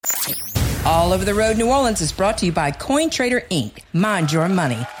All Over the Road New Orleans is brought to you by CoinTrader Inc. Mind your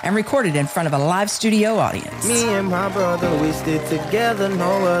money, and recorded in front of a live studio audience. Me and my brother, we stick together,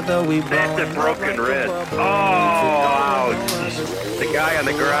 no other. We That's a broken wrist. Oh, ouch. The guy on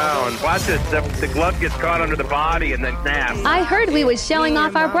the ground. Watch it. The glove gets caught under the body and then snaps. I heard we was showing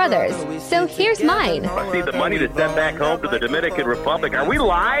off our brothers, so here's mine. I see the money to send back home to the Dominican Republic. Are we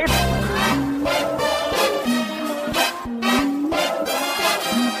live?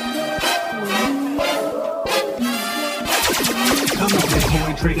 Come on,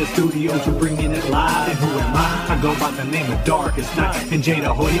 CoinTrader Studios, we're bringing it live. And who am I? I go by the name of Darkest Night. And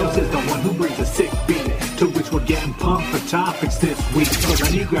Jada Hoyos is the one who brings a sick beat, to which we're getting pumped for topics this week. So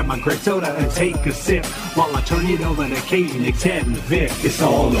let me grab my grape soda and take a sip, while I turn it over to Katie, Nick, Ted, and Vic. It's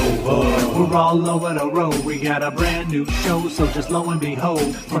all over. We're all over the road. We got a brand new show, so just lo and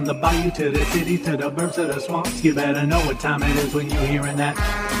behold, from the bayou to the city to the birds to the swamps, you better know what time it is when you're hearing that.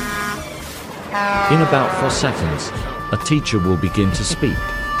 In about 4 seconds, a teacher will begin to speak.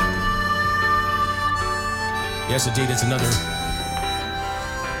 Yes, indeed, it's another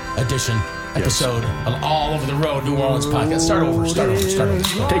episode of All Over the Road New Orleans podcast. Start over.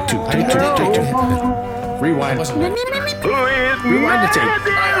 Take two. Rewind. Rewind the tape. All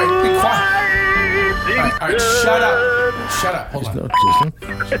right, be quiet. All right, shut up. Hold on.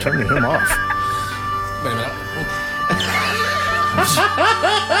 Just turning him off. Wait a minute.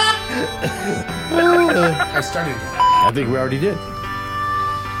 I started again. I think we already did.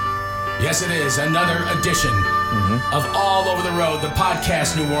 Yes, it is another edition of All Over the Road, the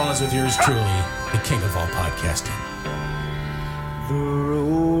podcast New Orleans with yours truly, the king of all podcasting. The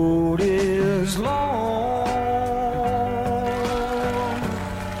road is long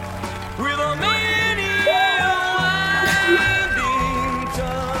with a many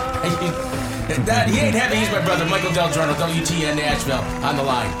winding That he ain't heavy. He's my brother, Michael Del Giorno, WTN Nashville, on the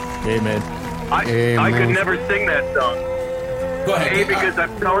line. Amen. I could never sing that song. Go ahead. A, because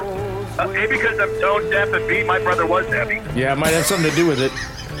I'm tone deaf, and B, my brother was heavy. Yeah, it might have something to do with it.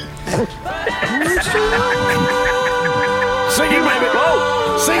 Sing it, baby.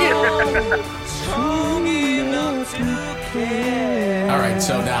 Go. Sing it. All right,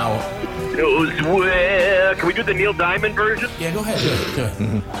 so now. Can we do the Neil Diamond version? Yeah, go ahead. Do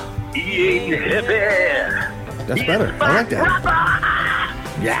it. He ain't heavy. That's better. I like that.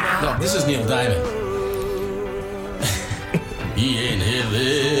 Yeah. No, this is Neil Diamond. He ain't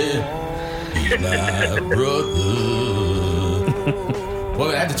heavy. He's my brother.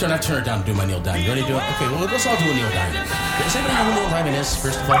 Well, I had to turn it down to do my Neil Diamond. You ready to do it? Okay, well, let's all do a Neil Diamond. Does anybody know who Neil Diamond is,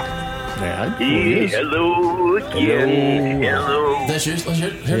 first of all? Yeah, hello again. Hello. That's yours. Let's hear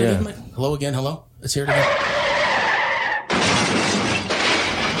it again, Mike. Hello again. Hello. Let's hear it again.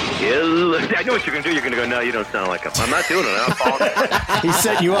 I know what you're going to do. You're going to go, no, you don't sound like him. I'm not doing it. I'm falling. He's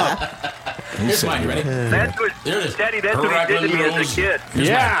setting you up. Here's mine. You ready? That's what, there it is. Daddy, that's what he did to me as a kid. Here's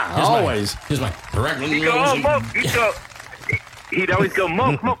yeah, mine. always. Here's mine. He'd go, oh, Moke. He'd always go,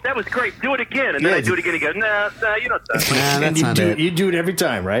 Moke, that was great. Do it again. And then I'd do it again. He'd go, nah, you don't sound like Nah, that's not it. You do it every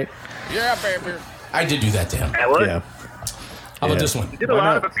time, right? Yeah, baby. I did do that to him. Yeah. How about this one? He did a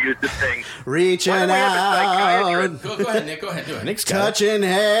lot of abusive things. Reaching out. Go ahead, Nick. Go ahead. Do it. Nick's touching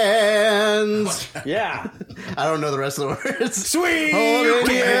hands. Yeah. I don't know the rest of the words. Sweet.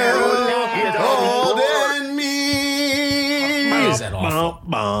 Holding you. Holding me. Why is that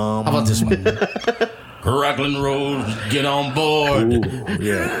awful? How about this one? Raglan Road, get on board. Ooh,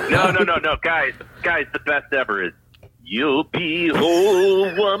 yeah. No. Guys, the best ever is, you'll be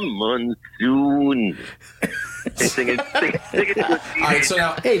whole woman soon. Sing it. All right, so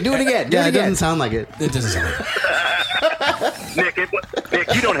now, hey, do it again. It doesn't sound like it. It doesn't sound like it.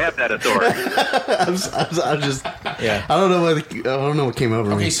 Nick, you don't have that authority. I'm just. Yeah. I don't know what came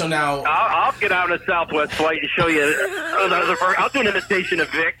over me. Okay, so now I'll get out on a Southwest flight and show you. I'll do an imitation of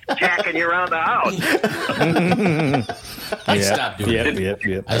Vic jacking you around the house. I stopped doing it.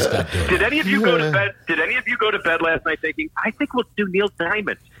 Yep. I stopped doing it. Did any of you go to bed? Did any of you go to bed last night thinking, I think we'll do Neil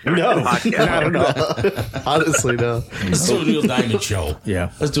Diamond? No. Honestly, no. Let's do a Neil Diamond show.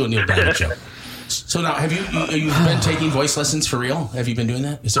 Yeah. Let's do a Neil Diamond show. So now, have you been taking voice lessons for real? Have you been doing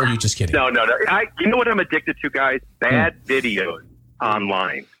that? Or are you just kidding? No. You know what I'm addicted to, guys? Bad videos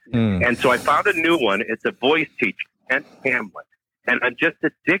online. And so I found a new one. It's a voice teacher, Kent Hamlin. And I'm just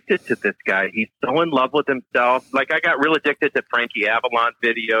addicted to this guy. He's so in love with himself. Like, I got real addicted to Frankie Avalon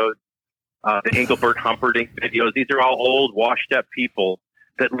videos, the Engelbert Humperdinck videos. These are all old, washed-up people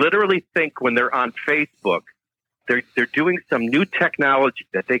that literally think when they're on Facebook, they're doing some new technology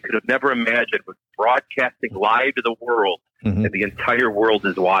that they could have never imagined was broadcasting live to the world, and the entire world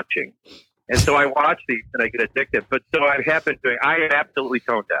is watching. And so I watch these and I get addicted. But so I am absolutely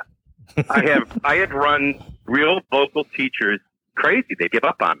tone deaf. I had run real vocal teachers crazy. They give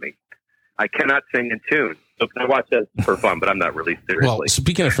up on me. I cannot sing in tune. So I watch that for fun, but I'm not really seriously. Well,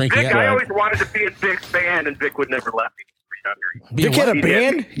 speaking of Frankie, Vic, I always wanted to be in Vic's band, and Vic would never let me. Vic had a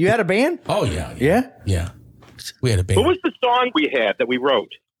band? You had a band? Oh, yeah. Yeah? We had a band. What was the song we had that we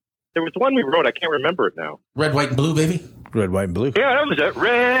wrote? There was one we wrote. I can't remember it now. Red, White, and Blue, baby? Red, White, and Blue. Yeah, that was it.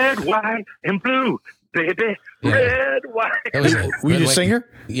 Red, White, and Blue, baby. Yeah. Red, White. Were you a singer?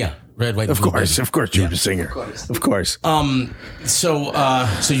 Yeah. Red, White, and Of Blue. course. Baby. Of course you were a singer. Of course. So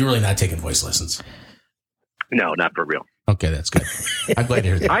you're really not taking voice lessons? No, not for real. Okay, that's good. I'm glad to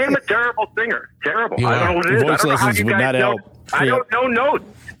hear that. I am a terrible singer. Terrible. You I don't know what it is. Voice I don't know how lessons you would guys not know. help. I don't know notes.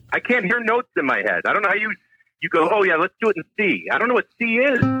 I can't hear notes in my head. I don't know how you go, oh, yeah, let's do it in C. I don't know what C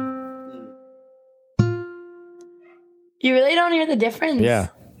is. You really don't hear the difference? Yeah.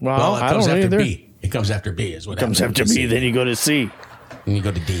 Well, it I comes don't after either. B. It comes after B is what Comes happens after C. B, then you go to C. And you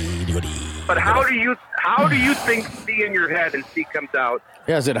go to D, you go to E. But how do you think C in your head and C comes out?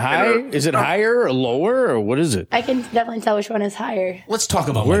 Yeah, is it high? Is it higher or lower or what is it? I can definitely tell which one is higher. Let's talk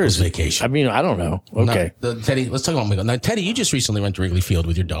about Where Michael's is it? vacation. I mean, I don't know. Okay. Now, Teddy, let's talk about Michael. Now, Teddy, you just recently went to Wrigley Field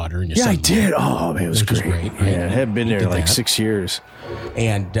with your daughter and your Yeah, son. I did. Oh, man, it was Which was great. great, right? Yeah, I hadn't been You there did like that. 6 years.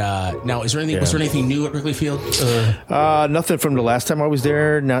 And now, was there anything new at Wrigley Field? Nothing from the last time I was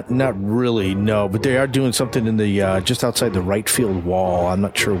there. Not really, no. But they are doing something in the just outside the right field wall. I'm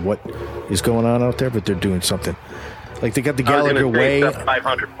not sure what is going on out there, but they're doing something. Like they got the Gallagher Way.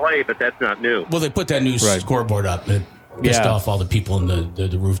 500 play, but that's not new. Well, they put that new scoreboard up and it pissed off all the people in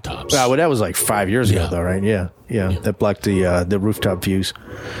the rooftops. Well, that was like 5 years ago, though, right? Yeah. That blocked the rooftop views.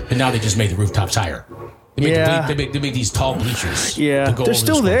 And now they just made the rooftops higher. They make these tall bleachers. Yeah, to go they're over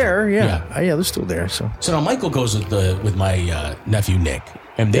still the there. Yeah, they're still there. So now Michael goes with my nephew Nick,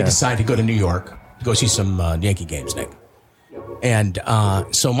 and they decide to go to New York to go see some Yankee games, Nick. And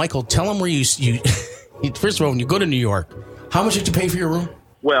so Michael, tell them where you first of all, when you go to New York, how much did you pay for your room?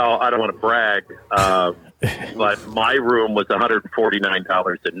 Well, I don't want to brag, but my room was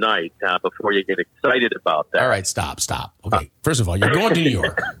 $149 a night. Before you get excited about that, All right, stop. Okay, first of all, you're going to New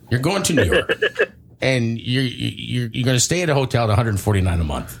York. You're going to New York, and you're going to stay at a hotel at $149 a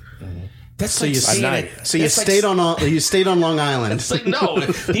month. That's So like you staying stayed. at- So you that's like- stayed on Long Island. It's like no,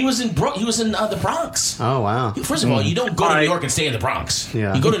 he was in the Bronx. Oh wow! First of all, you don't go to New York and stay in the Bronx.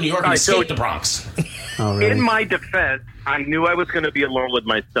 Yeah. You go to New York and So- escape the Bronx. Oh really? in my defense, I knew I was going to be alone with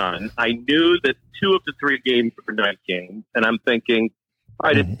my son. I knew that 2 of the 3 games were night games, and I'm thinking, all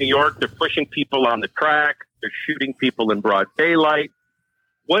right, it's New York. They're pushing people on the track. They're shooting people in broad daylight.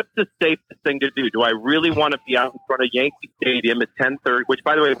 What's the safest thing to do? Do I really want to be out in front of Yankee Stadium at 10:30, which,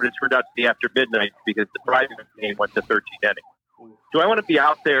 by the way, it turned out to be after midnight because the driving game went to 13 innings. Do I want to be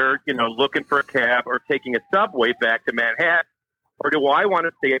out there, looking for a cab or taking a subway back to Manhattan? Or do I want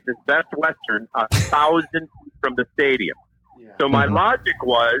to stay at this Best Western 1,000 feet from the stadium? So my logic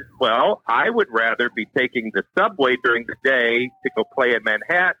was, well, I would rather be taking the subway during the day to go play at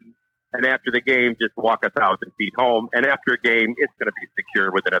Manhattan, and after the game, just walk 1,000 feet home. And after a game, it's going to be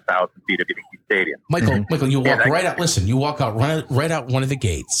secure within 1,000 feet of Yankee Stadium. Michael, you walk right out. Listen, you walk out right out one of the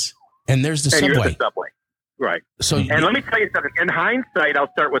gates, and there's the And you're subway. at the subway. Right. So And let me tell you something. In hindsight,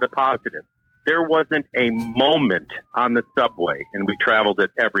 I'll start with a positive. There wasn't a moment on the subway, and we traveled it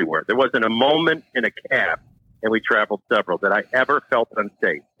everywhere. There wasn't a moment in a cab, and we traveled several, that I ever felt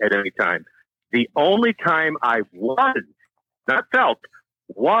unsafe at any time. The only time I was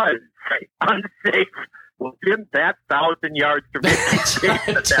unsafe was in that 1,000 yards from me.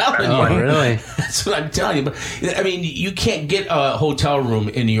 I'm telling you. Oh really? That's what I'm telling you. But I mean, you can't get a hotel room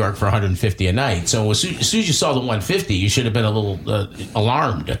in New York for $150 a night. So as soon as you saw the $150, you should have been a little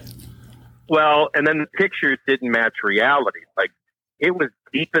alarmed. Well, and then the pictures didn't match reality. Like, it was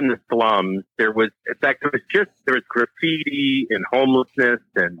deep in the slums. There was graffiti and homelessness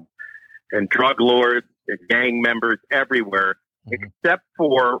and drug lords and gang members everywhere, except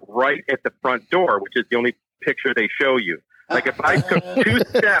for right at the front door, which is the only picture they show you. Like, if I took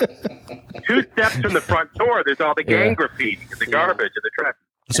 2 steps from the front door, there's all the gang graffiti and the garbage and the trash.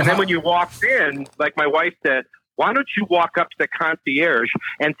 So And then when you walked in, like my wife said, why don't you walk up to the concierge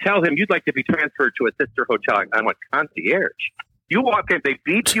and tell him you'd like to be transferred to a sister hotel? I'm like, concierge? You walk in, they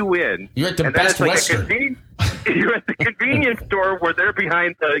beat you in. You're at the and then Best it's like Western. You're at the convenience store where they're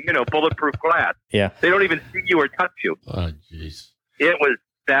behind the bulletproof glass. yeah. They don't even see you or touch you. Oh, jeez. It was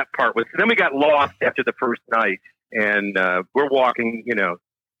that part. Then we got lost after the first night, and we're walking,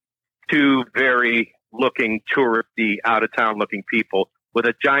 2 very touristy, out of town looking people with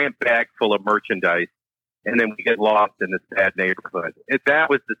a giant bag full of merchandise. And then we get lost in this bad neighborhood.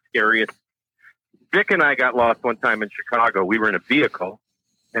 That was the scariest. Vic and I got lost one time in Chicago. We were in a vehicle,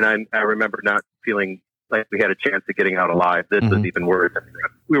 And I remember not feeling like we had a chance of getting out alive. This was even worse.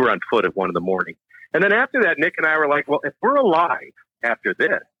 We were on foot at 1 a.m. And then after that, Nick and I were like, well, if we're alive after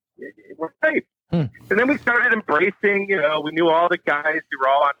this, we're safe. And then we started embracing, we knew all the guys who were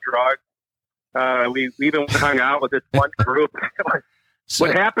all on drugs. We even hung out with this one group. So,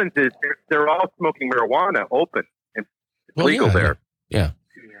 what happens is they're all smoking marijuana open and it's legal there. Yeah.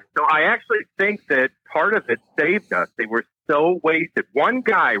 So I actually think that part of it saved us. They were so wasted. One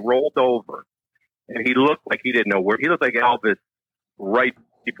guy rolled over and he looked like he didn't know where. He looked like Elvis right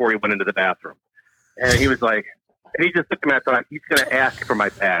before he went into the bathroom. And he was like, and he just looked at me and thought, he's going to ask for my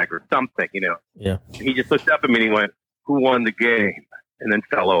bag or something, Yeah. And he just looked up at me and he went, who won the game? And then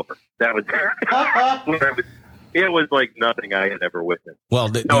fell over. That was it was like nothing I had ever witnessed. Well,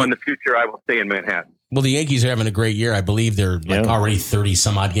 in the future, I will stay in Manhattan. Well, the Yankees are having a great year. I believe they're already 30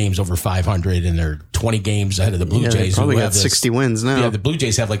 some odd games over 500, and they're 20 games ahead of the Blue Jays. They probably who got 60 wins now. Yeah, the Blue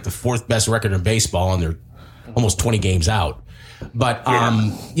Jays have like the 4th best record in baseball, and they're almost 20 games out. But,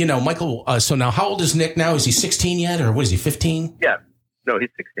 Michael, so now how old is Nick now? Is he 16 yet, or what is he, 15? Yeah. No, he's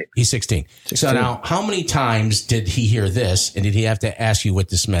 16. He's 16. So now, how many times did he hear this, and did he have to ask you what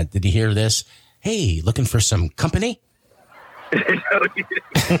this meant? Did he hear this? Hey, looking for some company? No,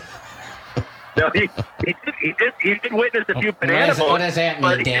 he did witness a few banana boats. What does that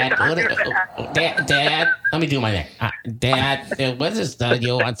mean, Dad? Dad, let me do my thing. Dad, what does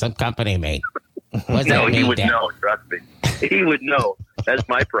you want some company, mate? What does that mean, he would Dad? know, trust me. He would know. That's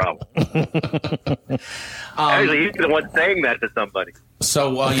my problem. Actually, he's the one saying that to somebody.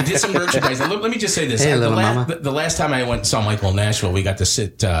 So you did some merchandising. Let me just say this. Hey, the last time I went and saw Michael in Nashville, we got to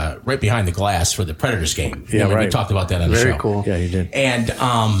sit right behind the glass for the Predators game. Yeah, right. We talked about that on the show. Very cool. Yeah, you did.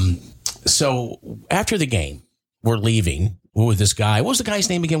 And so after the game, we're leaving with this guy. What was the guy's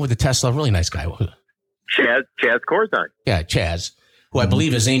name again with the Tesla? Really nice guy. Chaz Corzine. Yeah, Chaz, who I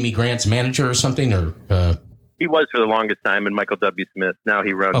believe is Amy Grant's manager or something. Or he was for the longest time, and Michael W. Smith. Now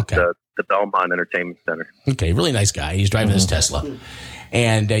he runs the Belmont Entertainment Center. Okay, really nice guy. He's driving his Tesla.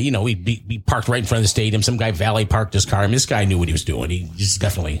 And, we parked right in front of the stadium. Some guy valet parked his car. I mean, this guy knew what he was doing. He's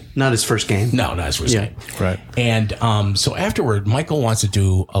definitely... Not his first game. No, not his first game. Right. And so afterward, Michael wants to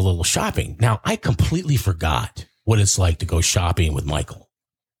do a little shopping. Now, I completely forgot what it's like to go shopping with Michael.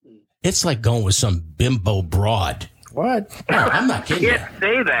 It's like going with some bimbo broad. What? No, I'm not kidding you. You can't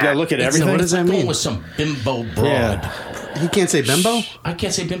say that. Yeah, look at everything. What does that Going mean? with some bimbo broad. He can't say bimbo? I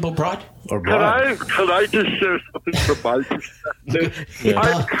can't say bimbo broad. Or Can I just share something from my perspective?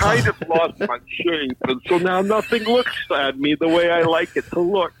 I've kind of lost my shape, and so now nothing looks at me the way I like it to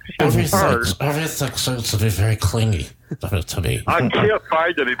look. Everything seems to be very clingy to me. I can't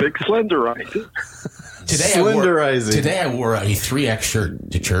find anything slenderizing. Today I wore a 3X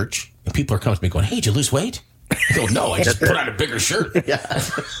shirt to church, and people are coming to me going, "Hey, did you lose weight?" I go, "No, I just put on a bigger shirt."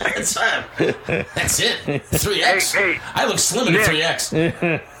 That's it. 3X. Hey, I look slim in a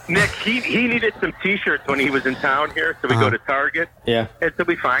 3X. Nick, he needed some T-shirts when he was in town here, so we go to Target. Yeah. And so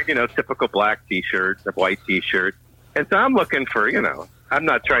we find, typical black T-shirts, a white T-shirt. And so I'm looking for, I'm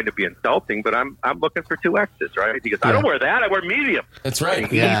not trying to be insulting, but I'm looking for 2Xs, right? He goes, I don't wear that. I wear medium. That's right.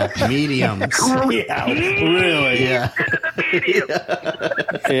 Yeah, mediums. Yeah, really? Yeah. Medium.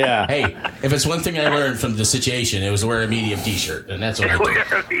 Yeah. Hey, if it's one thing I learned from the situation, it was to wear a medium T-shirt, and that's what I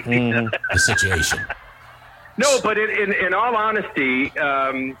did. The situation. No, but in all honesty,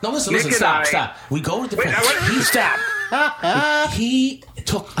 no, listen, Nick and stop. We go with the stop. He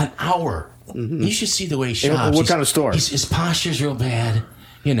took an hour. Mm-hmm. You should see the way he shops. What kind of store? His posture's real bad.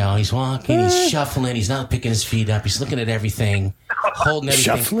 He's walking, he's shuffling, he's not picking his feet up, he's looking at everything, holding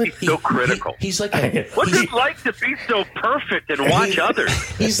everything. Shuffling? He's so critical. He's like what's it like to be so perfect and watch others?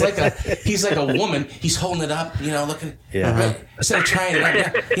 He's like a woman. He's holding it up, looking. Yeah. Right? Instead of trying it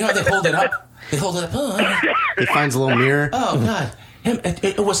out, they hold it up. They hold it up. Oh, He finds a little mirror. oh God.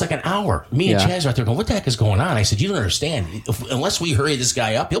 It was like an hour. Me and Chaz are out there going, "What the heck is going on?" I said, "You don't understand. Unless we hurry this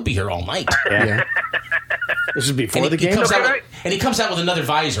guy up, he'll be here all night." Yeah. This is before the game? And he comes out with another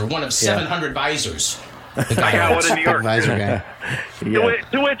visor, one of 700 visors. The guy I got one in New York. Visor guy.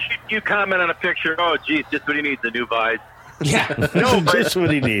 To which you comment on a picture, "Oh, geez, just what he needs, a new visor." Yeah. No, but Just what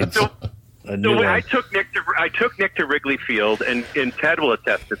he needs. So when I took Nick to Wrigley Field, and Ted will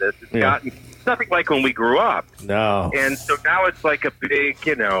attest to this. It's gotten nothing like when we grew up. No. And so now it's like a big,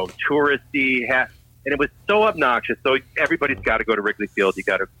 touristy hat. And it was so obnoxious. So everybody's got to go to Wrigley Field. You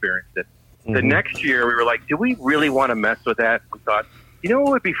got to experience it. Mm-hmm. The next year, we were like, do we really want to mess with that? We thought,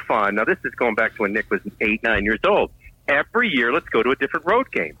 what would be fun? Now, this is going back to when Nick was 8, 9 years old. Every year, let's go to a different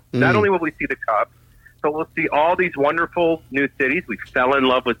road game. Not only will we see the Cubs, but we'll see all these wonderful new cities. We fell in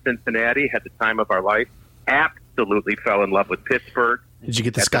love with Cincinnati, had the time of our life. Absolutely fell in love with Pittsburgh. Did you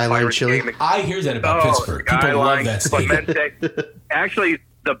get the at Skyline Pirates chili? game. I hear that about Pittsburgh. People Skyline, love that stadium. Clemente. Actually,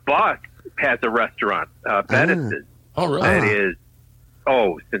 the Buck has a restaurant, Bettis's. Oh, really? It is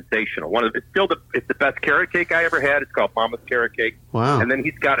sensational. It's the best carrot cake I ever had. It's called Mama's Carrot Cake. Wow. And then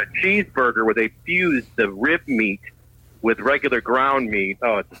he's got a cheeseburger where they fuse the rib meat with regular ground meat.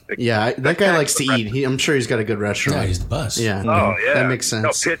 Oh, it's that guy likes to eat. I'm sure he's got a good restaurant. Yeah, he's the bus. Yeah. Oh, yeah. That makes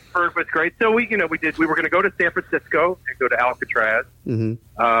sense. No, Pittsburgh was great. So we were going to go to San Francisco and go to Alcatraz. Mm-hmm.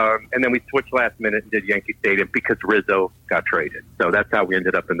 And then we switched last minute and did Yankee Stadium because Rizzo got traded. So that's how we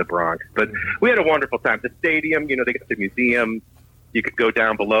ended up in the Bronx. But we had a wonderful time. The stadium, they got the museum. You could go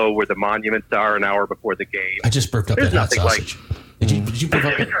down below where the monuments are an hour before the game. I just burped up that hot sausage. Did you burp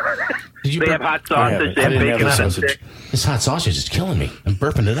up it? They have hot sausage. They have bacon on a stick. This hot sausage is killing me. I'm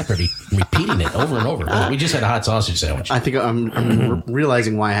burping it up repeating it over and over. We just had a hot sausage sandwich. I think I'm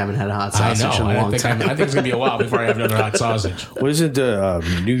realizing why I haven't had a hot sausage in a long time. I think it's going to be a while before I have another hot sausage. Wasn't the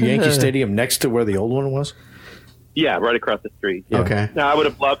new Yankee Stadium next to where the old one was? Yeah, right across the street. Yeah. Okay. Now, I would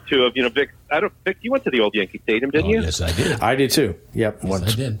have loved to have, Vic, you went to the old Yankee Stadium, didn't you? Yes, I did. I did too. Yep. Yes,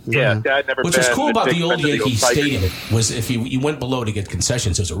 I did. Yeah, I'd never Which been. was cool about the old Yankee Stadium Stadium was if you went below to get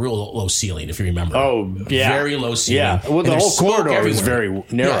concessions, there was a real low ceiling, if you remember. Oh, yeah. Very low ceiling. Yeah. Well, the whole corridor was very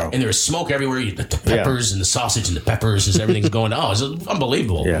narrow. Yeah, and there was smoke everywhere. The peppers and the sausage and the peppers as everything's going. Oh, it was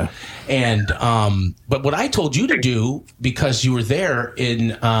unbelievable. Yeah. And but what I told you to do, because you were there in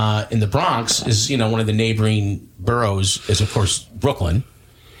the Bronx, is one of the neighboring boroughs is of course Brooklyn,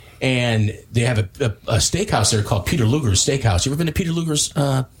 and they have a steakhouse there called Peter Luger's Steakhouse. You ever been to Peter Luger's,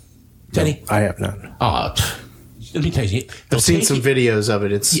 Teddy? No, I have not. Let me tell you, I've seen some videos of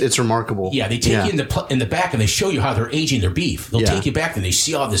it. It's remarkable. Yeah, they take you in the back and they show you how they're aging their beef. They'll take you back and they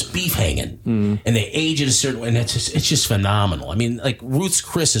see all this beef hanging, and they age it a certain way, and it's just phenomenal. I mean, like Ruth's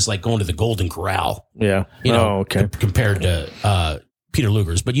Chris is like going to the Golden Corral. Yeah, okay. Compared to Peter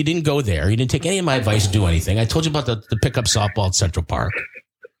Luger's, but you didn't go there. You didn't take any of my advice to do anything. I told you about the pickup softball at Central Park.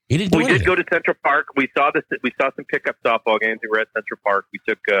 You didn't do anything. We did go to Central Park. We saw some pickup softball games. We were at Central Park. We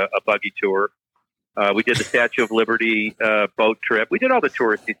took a buggy tour. We did the Statue of Liberty boat trip. We did all the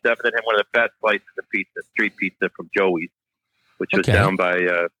touristy stuff, and then had one of the best slices of pizza, street pizza from Joey's, which was down by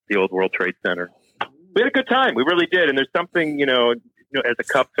the old World Trade Center. We had a good time. We really did. And there's something, as a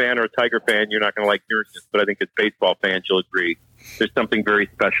Cub fan or a Tiger fan, you're not going to like this, but I think as baseball fans, you'll agree. There's something very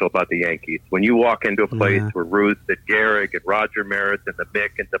special about the Yankees. When you walk into a place where Ruth and Gehrig and Roger Maris and the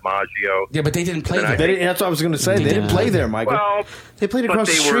Mick and DiMaggio. Yeah, but they didn't play there. That's what I was going to say. They didn't play there, Michael. Well, they played across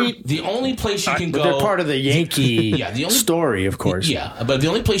the street. The only place you can go. They're part of the Yankee story, of course. Yeah, but the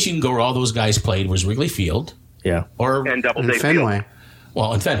only place you can go where all those guys played was Wrigley Field. Yeah. And Doubleday Fenway. Field.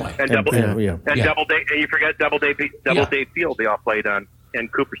 Well, in Fenway. And Doubleday. And you forget Doubleday Field they all played on,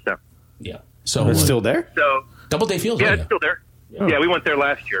 and Cooperstown. Yeah. So it's still there? So Doubleday Field. Yeah, it's still there. Oh. Yeah, we went there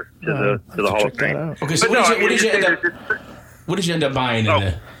last year to the Hall of Fame. Okay, so what did you end up buying?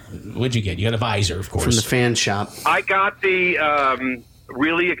 What'd you get? You got a visor, of course. From the fan shop. I got the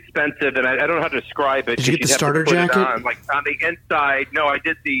really expensive, and I don't know how to describe it. Did you get the starter jacket? On the inside. No, I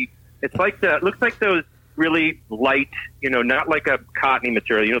did it's like it looks like those really light, not like a cottony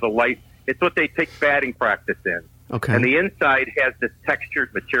material, the light. It's what they take batting practice in. Okay. And the inside has this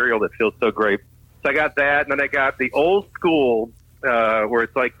textured material that feels so great. So I got that, and then I got the old school, where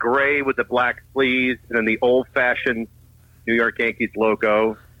it's like gray with the black sleeves, and then the old-fashioned New York Yankees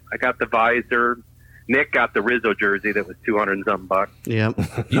logo. I got the visor. Nick got the Rizzo jersey that was $200 and some bucks. Yep.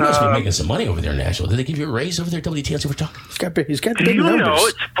 You must be making some money over there in Nashville. Did they give you a raise over there, WTLC? We're talking. He's got big numbers.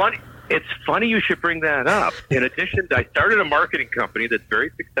 It's funny. It's funny you should bring that up. In addition, I started a marketing company that's very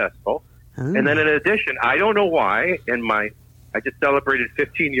successful. And then in addition, I don't know why, I just celebrated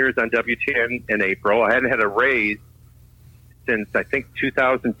 15 years on WTN in April. I hadn't had a raise since, I think,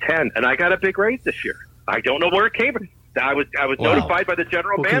 2010. And I got a big raise this year. I don't know where it came from. I was notified by the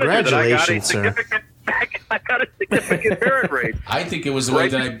general manager that I got a significant merit raise. I think it was the way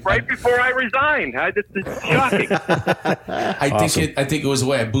that right before I resigned. This is shocking. I think it was the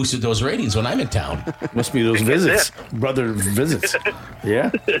way I boosted those ratings when I'm in town. Must be those visits, brother visits.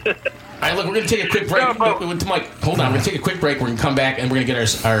 Yeah. All right, look, we're going to take a quick break. Mike, hold on. We're going to take a quick break. We're going to come back and we're going to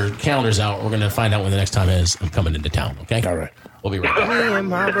get our calendars out. We're going to find out when the next time is I'm coming into town. Okay. All right. We'll be right back. Me and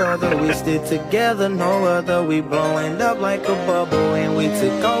my brother, we stick together, no other. We blowing up like a bubble, and we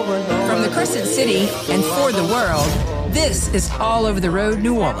took over. From the Crescent City and for the world, this is All Over the Road,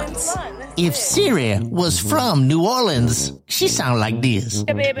 New Orleans. If Siri was from New Orleans, she sound like this.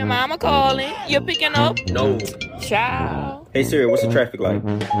 Hey, baby, mama calling. You picking up? No. Child. Hey, Siri, what's the traffic like?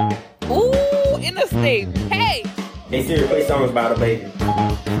 Ooh, interstate. Hey. Hey, Siri, play songs about a baby.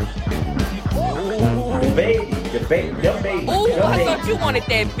 Ooh, baby. Ooh, I thought you wanted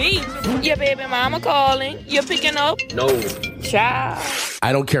that beef. Your baby mama calling. You picking up? No. Child.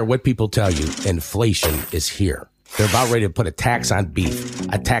 I don't care what people tell you. Inflation is here. They're about ready to put a tax on beef,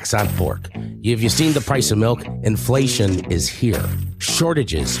 a tax on pork. Have you seen the price of milk? Inflation is here.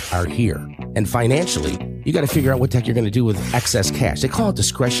 Shortages are here. And financially, you got to figure out what the heck you're going to do with excess cash. They call it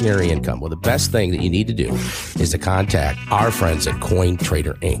discretionary income. Well, the best thing that you need to do is to contact our friends at Coin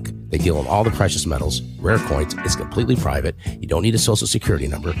Trader Inc. They deal in all the precious metals, rare coins. It's completely private. You don't need a social security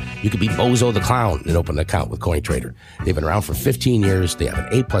number. You could be Bozo the Clown and open an account with Coin Trader. They've been around for 15 years. They have an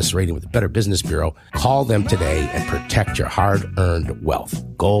A+ rating with the Better Business Bureau. Call them today and protect your hard-earned wealth.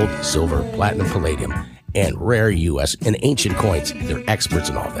 Gold, silver, platinum, palladium, and rare U.S. and ancient coins. They're experts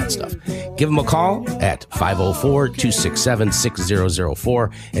in all that stuff. Give them a call at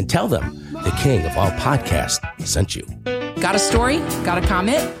 504-267-6004 and tell them the king of all podcasts sent you. Got a story? Got a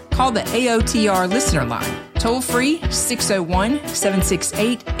comment? Call the AOTR listener line. Toll free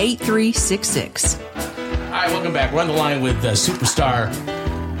 601-768-8366. All right, welcome back. We're on the line with superstar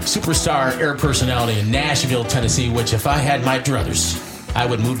air personality in Nashville, Tennessee, which if I had my druthers, I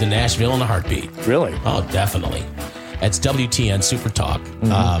would move to Nashville in a heartbeat. Really? Oh, definitely. That's WTN Super Talk.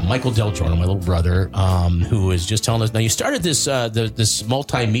 Michael Del Giorno, my little brother, who is just telling us. Now, you started this this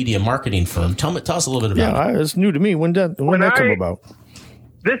multimedia marketing firm. Tell us a little bit about it. Yeah, it's new to me. When did that come about?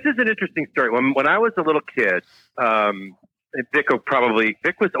 This is an interesting story. When I was a little kid, Vic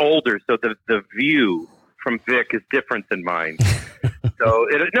was older, so the view from Vic is different than mine.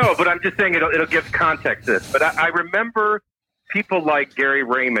 But I'm just saying it'll give context to this. But I remember people like Gary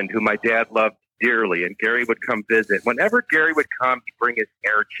Raymond, who my dad loved dearly, and Gary would come visit. Whenever Gary would come, he'd bring his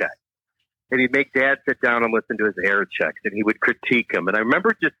air check. And he'd make Dad sit down and listen to his air checks, and he would critique him. And I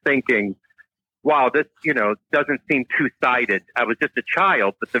remember just thinking, wow, this, doesn't seem two-sided. I was just a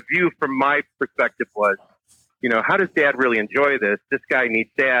child, but the view from my perspective was, how does Dad really enjoy this? This guy needs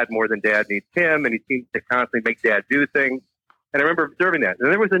Dad more than Dad needs him, and he seems to constantly make Dad do things. And I remember observing that.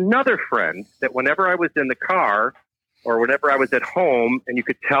 And there was another friend that whenever I was in the car or whenever I was at home, and you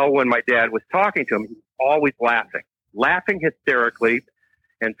could tell when my dad was talking to him, he was always laughing hysterically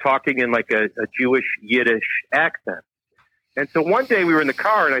and talking in like a Jewish Yiddish accent. And so one day we were in the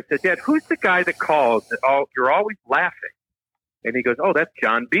car, and I said, Dad, who's the guy that calls that you're always laughing? And he goes, oh, that's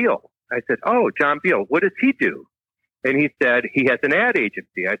John Beal. I said, oh, John Beal, what does he do? And he said, he has an ad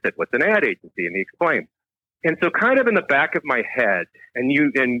agency. I said, what's an ad agency? And he explained. And so kind of in the back of my head, and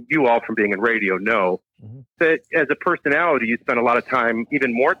you all from being in radio know that as a personality, you spend a lot of time,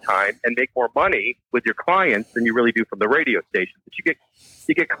 even more time, and make more money with your clients than you really do from the radio station. But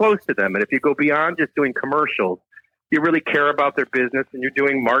you get close to them. And if you go beyond just doing commercials, you really care about their business, and you're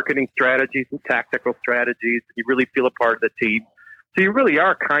doing marketing strategies and tactical strategies. And you really feel a part of the team. So you really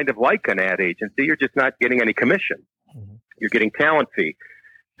are kind of like an ad agency. You're just not getting any commission. You're getting talent fee.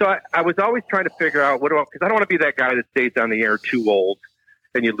 So I was always trying to figure out because I don't want to be that guy that stays on the air too old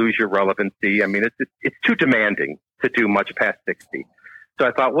and you lose your relevancy. I mean, it's too demanding to do much past 60. So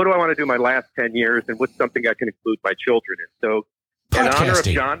I thought, what do I want to do my last 10 years, and what's something I can include my children in? So in honor of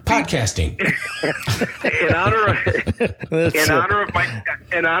John, podcasting.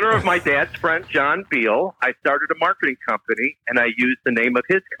 in honor of my dad's friend John Beal, I started a marketing company, and I used the name of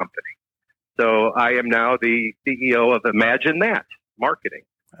his company. So I am now the CEO of Imagine That Marketing.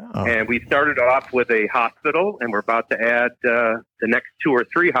 Oh. And we started off with a hospital, and we're about to add the next 2 or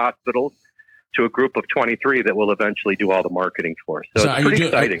 3 hospitals to a group of 23 that will eventually do all the marketing for us. So it's pretty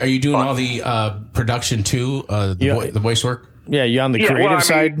exciting. Are you doing all the production too, the voice work? Yeah, you on the creative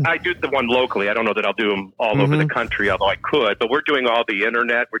side? I do the one locally. I don't know that I'll do them all over the country, although I could. But we're doing all the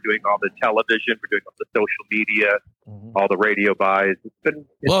internet. We're doing all the television. We're doing all the social media, all the radio buys. It's been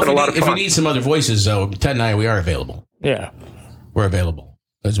a lot of fun. If you need some other voices, though, Ted and I, we are available. Yeah. We're available.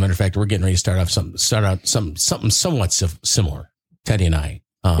 As a matter of fact, we're getting ready to start out something somewhat similar, Teddy and I,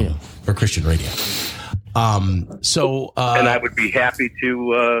 for Christian radio. And I would be happy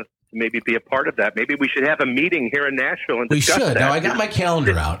to maybe be a part of that. Maybe we should have a meeting here in Nashville and discuss that. Now, I got my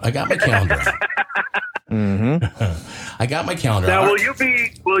calendar out. I got my calendar Now, will you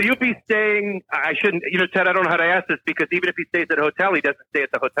be staying? I shouldn't. Ted, I don't know how to ask this, because even if he stays at a hotel, he doesn't stay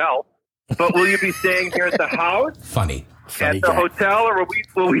at the hotel. But will you be staying here at the house? Funny at the hotel, or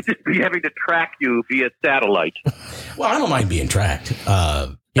will we just be having to track you via satellite? Well, I don't mind being tracked,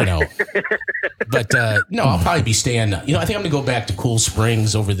 but no, I'll probably be staying. I think I'm going to go back to Cool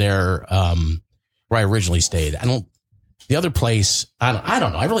Springs over there, where I originally stayed. The other place, I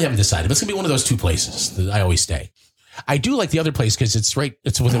don't know. I really haven't decided, but it's going to be one of those 2 places that I always stay. I do like the other place because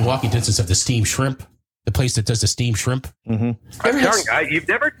it's within walking distance of the Steam Shrimp the place that does the steamed shrimp. Mm-hmm. You've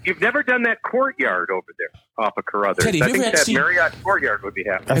never done that courtyard over there off of Carruthers. Teddy, I think that Marriott courtyard would be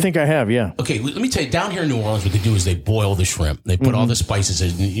happy. I think I have, yeah. Okay, let me tell you. Down here in New Orleans, what they do is they boil the shrimp. They put all the spices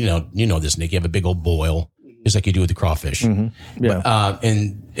in. You know this, Nick. You have a big old boil, just like you do with the crawfish. Mm-hmm. Yeah. But,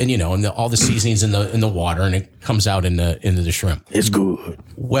 and all the seasonings in the water, and it comes out into the shrimp. It's good.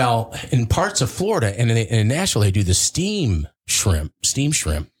 Well, in parts of Florida and in Nashville, they do the steam shrimp,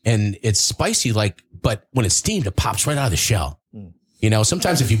 and it's spicy but when it's steamed, it pops right out of the shell.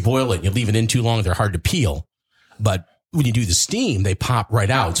 Sometimes if you boil it and you leave it in too long, they're hard to peel. But when you do the steam, they pop right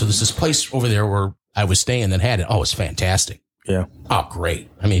out. So there's this place over there where I was staying that had it. Oh, it's fantastic. Yeah. Oh,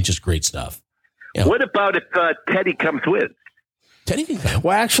 great. I mean, just great stuff. What about if Teddy comes with? Teddy can come.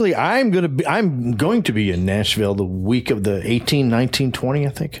 Well, actually, I'm going to be in Nashville the week of the 18, 19, 20, I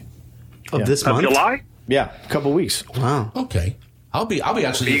think. Of this month? July? Yeah, a couple weeks. Wow. Okay. I'll be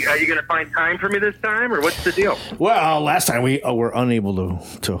actually. Are you going to find time for me this time, or what's the deal? Well, last time we were unable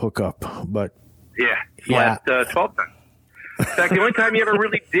to hook up, but last 12 times. In fact, the only time you ever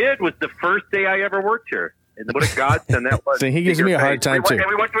really did was the first day I ever worked here. And what a godsend that was. So he gives me a hard time too. And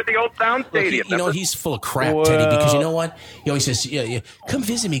we went to the old Sound Stadium. He's full of crap, Teddy. Because you know what? He always says, "Yeah, come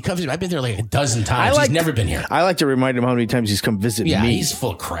visit me. I've been there like a dozen times. He's never been here. I like to remind him how many times he's come visit me. Yeah, he's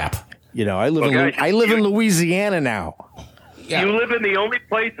full of crap. I live in Louisiana now. Yeah. You live in the only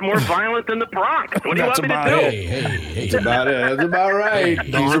place more violent than the Bronx. What do you want me to do? Hey. That's about right.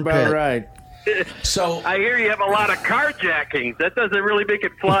 He's about right. So I hear you have a lot of carjackings. That doesn't really make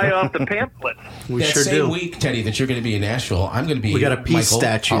it fly off the pamphlet. That same week, Teddy, that you're going to be in Nashville, I'm going to be. We got a peace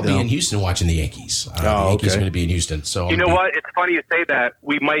statue. I'll be in Houston watching the Yankees. The Yankees are going to be in Houston. So you know what? It's funny you say that.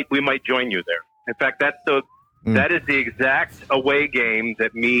 We might join you there. In fact, that is the exact away game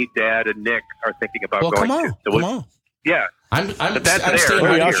that me, Dad, and Nick are thinking about going to. So come on. Yeah. I'm staying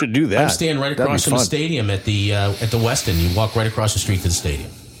right here. Should do that. I'm staying right across from the stadium at the Westin. You walk right across the street to the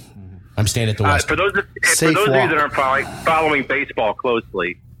stadium. I'm staying at the Westin. For those of you that aren't following baseball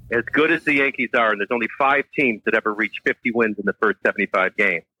closely, as good as the Yankees are, and there's only 5 teams that ever reach 50 wins in the first 75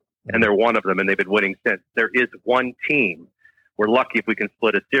 games, and they're one of them, and they've been winning since. There is one team we're lucky if we can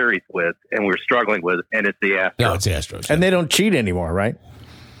split a series with, and we're struggling with, and it's the Astros. No, it's the Astros. And they don't cheat anymore, right?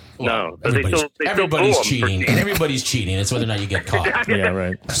 No, everybody's cheating. And everybody's cheating. It's whether or not you get caught. Yeah,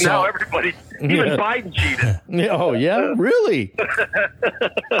 right. No, everybody, even Biden cheated. Oh, yeah, really?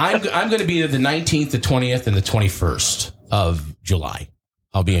 I'm going to be the 19th, the 20th, and the 21st of July.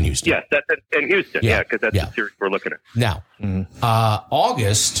 I'll be in Houston. Yes, that's in Houston. Yeah, because that's the series we're looking at. Now,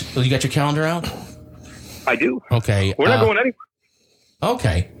 August. You got your calendar out? I do. Okay, we're not going anywhere.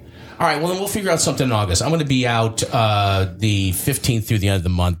 Okay. All right, well, then we'll figure out something in August. I'm going to be out the 15th through the end of the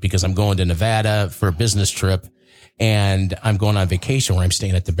month because I'm going to Nevada for a business trip, and I'm going on vacation where I'm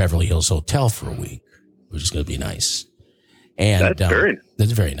staying at the Beverly Hills Hotel for a week, which is going to be nice. And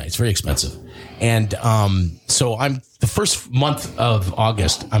that's very nice, very expensive. And so I'm the first month of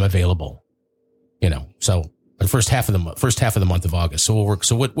August I'm available. So the first half of the month of August. So we'll work.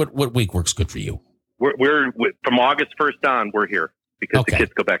 So what week works good for you? We're from August 1st on. We're here. Because the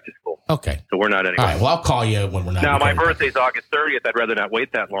kids go back to school. Okay. So we're not anywhere. All right. Well, I'll call you when we're not. Now, my birthday's August 30th. I'd rather not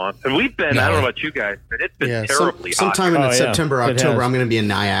wait that long. And we've been, I don't know about you guys, but it's been terribly hot. Sometime in September, October, I'm going to be in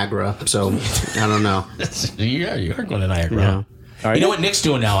Niagara. So, I don't know. Yeah, you are going to Niagara. Yeah. Right. You know what Nick's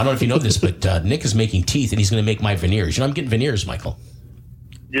doing now? I don't know if you know this, but Nick is making teeth, and he's going to make my veneers. I'm getting veneers, Michael.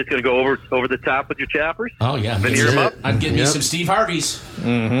 Just going to go over the top with your choppers? Oh, yeah. Veneer them up? I'm getting me some Steve Harveys.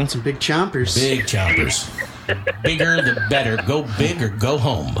 Mm-hmm. Some big chompers. Big chompers. Bigger the better. Go big or go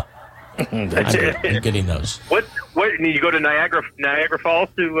home. I'm getting those. What? You go to Niagara Falls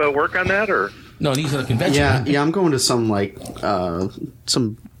to work on that, or no? These are the convention. Yeah. I'm going to some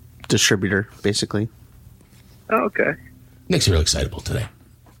some distributor, basically. Oh, okay. Nick's real excitable today.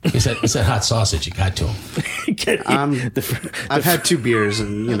 It's that hot sausage you got to him. I've had 2 beers,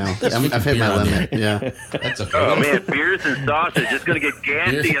 and I've hit my limit. Yeah, that's okay. Oh man, beers and sausage. It's going to get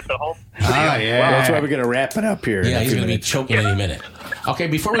gassy at the whole. Oh yeah, that's why we're going to wrap it up here. Yeah, he's going to be choking any minute. Okay,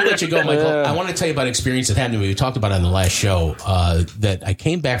 before we let you go, Michael, I want to tell you about an experience that happened to me. We talked about it on the last show. That I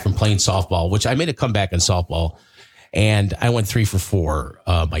came back from playing softball, which I made a comeback in softball, and I went 3 for 4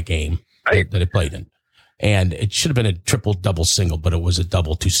 my game that I played in. And it should have been a triple, double, single, but it was a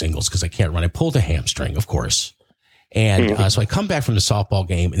double, 2 singles because I can't run. I pulled a hamstring, of course. And so I come back from the softball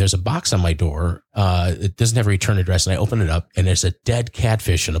game, and there's a box on my door. It doesn't have a return address, and I open it up, and there's a dead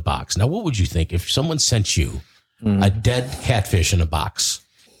catfish in a box. Now, what would you think if someone sent you a dead catfish in a box?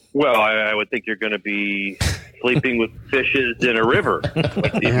 Well, I would think you're going to be sleeping with fishes in a river.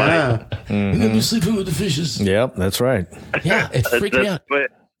 You're going to be sleeping with the fishes. Yep, that's right. Yeah, it freaked me out.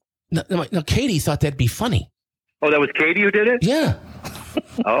 No, Katie thought that'd be funny. Oh, that was Katie who did it? Yeah.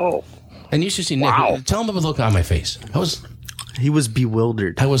 Oh. And you should see Nick. Wow. Tell him about the look on my face. He was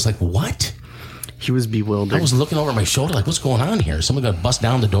bewildered. I was like, what? He was bewildered. I was looking over my shoulder like, what's going on here? Is someone going to bust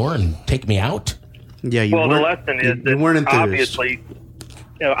down the door and take me out? Yeah, the lesson is you weren't that enthused.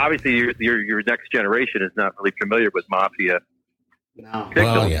 obviously your next generation is not really familiar with Mafia. No.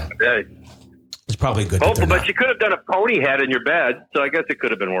 Well, yeah. It's probably good. But you could have done a pony head in your bed, so I guess it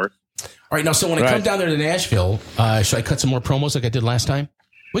could have been worse. All right, now, so when I come down there to Nashville, should I cut some more promos like I did last time?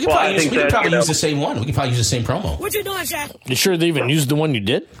 We can probably use the same one. We can probably use the same promo. What you doing, Shaq? You sure they even used the one you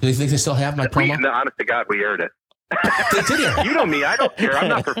did? Do you think they still have my promo? Honest to God, we aired it. They did air it. You know me. I don't care. I'm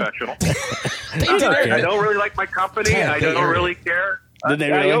not professional. I don't really like my company. I don't really care. Did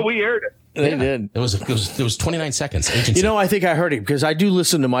they really? We aired it. They did. It was 29 seconds. Agency. You know, I think I heard it because I do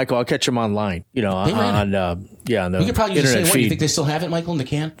listen to Michael. I'll catch him online. You know, on the we could probably use the same internet one. feed. You think they still have it, Michael, in the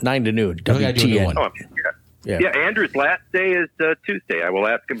can? 9 to noon. We gotta do a new one. Yeah, Andrew's last day is Tuesday. I will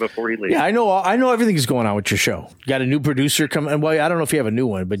ask him before he leaves. Yeah, I know everything that's going on with your show. You got a new producer coming. Well, I don't know if you have a new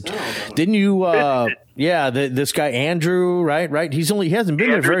one, but didn't you? This guy Andrew, right? He hasn't been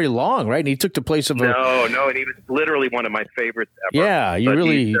there very long, right? And he took the place of no, and he was literally one of my favorites ever. Yeah, you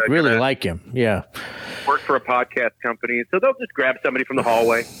really like him. Yeah, worked for a podcast company, so they'll just grab somebody from the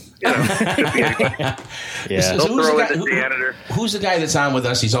hallway. You know, could be anybody. Yeah, they'll throw in the janitor. Who's the guy that's on with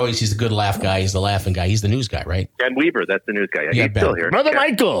us? He's the good laugh guy. He's the laughing guy. He's the news guy, right? Ben Weaver, that's the news guy. Yeah, he's Ben. still here. Brother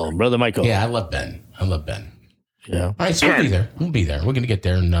Michael. Yeah, I love Ben. Yeah. All right, so Ben. We'll be there. We're going to get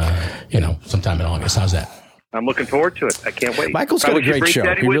there in, sometime in August. How's that? I'm looking forward to it. I can't wait. Michael's got a great show.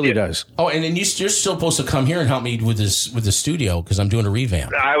 He really does. Oh, and then you're still supposed to come here and help me with the studio because I'm doing a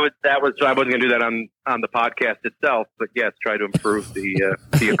revamp. I wasn't going to do that on the podcast itself, but yes, try to improve the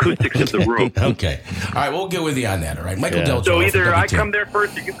acoustics of the room. Okay. All right, we'll get with you on that. All right, Michael Del So Toro either I WT. come there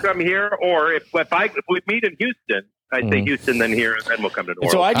first, or you come here, or if we meet in Houston, I say Houston, then here, and then we'll come to New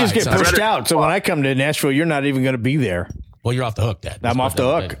Orleans. So I just get pushed out. So when I come to Nashville, you're not even going to be there. Well, you're off the hook, Dad. I'm off the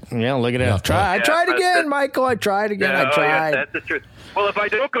hook. Yeah, look at that. I tried again, Michael. I tried again. I tried. That's the truth. Well, if I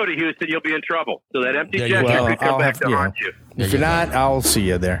don't go to Houston, you'll be in trouble. So that empty Yeah, jet could come back to haunt you. If you're not, I'll see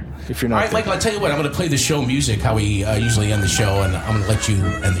you there. If you're not, all right, Michael, I'll tell you what. I'm going to play the show music, how we usually end the show, and I'm going to let you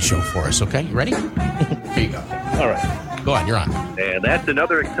end the show for us, okay? You ready? Here you go. All right. Go on, you're on. And that's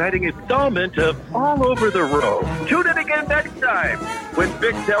another exciting installment of All Over the Road. Tune in again next time when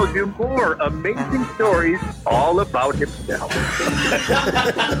Vic tells you more amazing stories all about himself.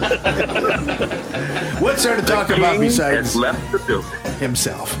 What's there to talk about besides left the building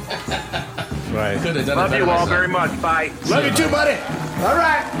himself? Right. Love you all very much. Bye. Love you too, buddy. All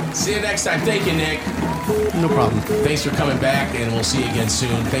right. See you next time. Thank you, Nick. No problem. Thanks for coming back, and we'll see you again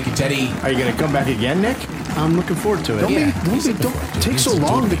soon. Thank you, Teddy. Are you going to come back again, Nick? I'm looking forward to it. Don't take so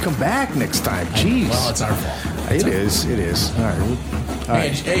long to come back next time. Jeez. Well, it's our fault. It is. All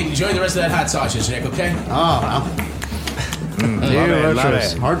right. Hey, enjoy the rest of that hot sausage, Nick, okay? Love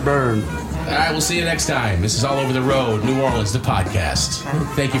it. Heartburn. All right, we'll see you next time. This is All Over the Road, New Orleans, the podcast.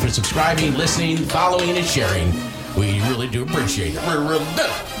 Thank you for subscribing, listening, following, and sharing. We really do appreciate it. We're real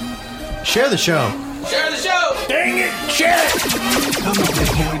good. Share the show. Share the show. Dang it. Share it. Come on, to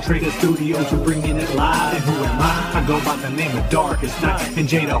Coin Trader Studios, we're bringing it live. And who am I? I go by the name of Darkest Night. And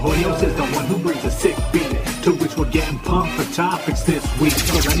Jada Hoyos is the one who brings a sick beat, to which we're getting pumped for topics this week.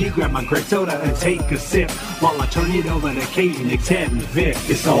 So let me grab my Greg soda and take a sip, while I turn it over to Katie, Nick, Ted, and Vic.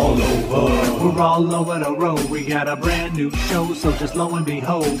 It's all over. We're all over the road. We got a brand new show, so just lo and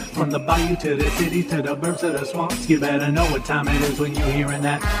behold, from the bayou to the city to the burbs to the swamps, you better know what time it is when you're hearing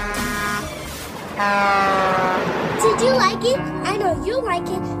that. Did you like it? I know you like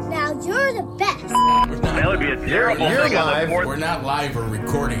it. Now you're the best. That would be a terrible thing on the 4th. We're not live or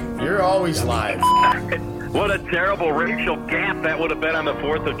recording. You're always live. What a terrible racial gap that would have been on the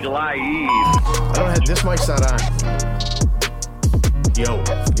 4th of July Eve. I don't have this mic's not on. Yo,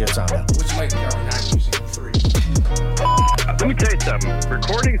 it's on. Which mic are we not using? 3. Let me tell you something.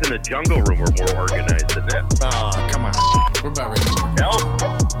 Recordings in the jungle room were more organized than that. Oh, come on. We're about ready. No.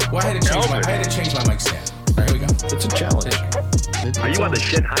 Well, I had to change my mic stand. All right, here we go. It's a challenge. Are you on the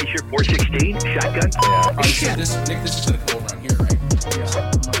Sennheiser 416 shotgun? Yeah. Oh, shit. Nick, this is going to go over on here, right? Yeah.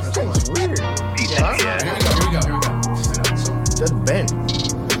 That thing's weird. Yeah. Here we go. Doesn't bend.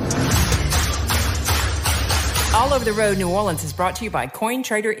 All Over the Road New Orleans is brought to you by Coin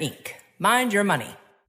Trader Inc. Mind your money.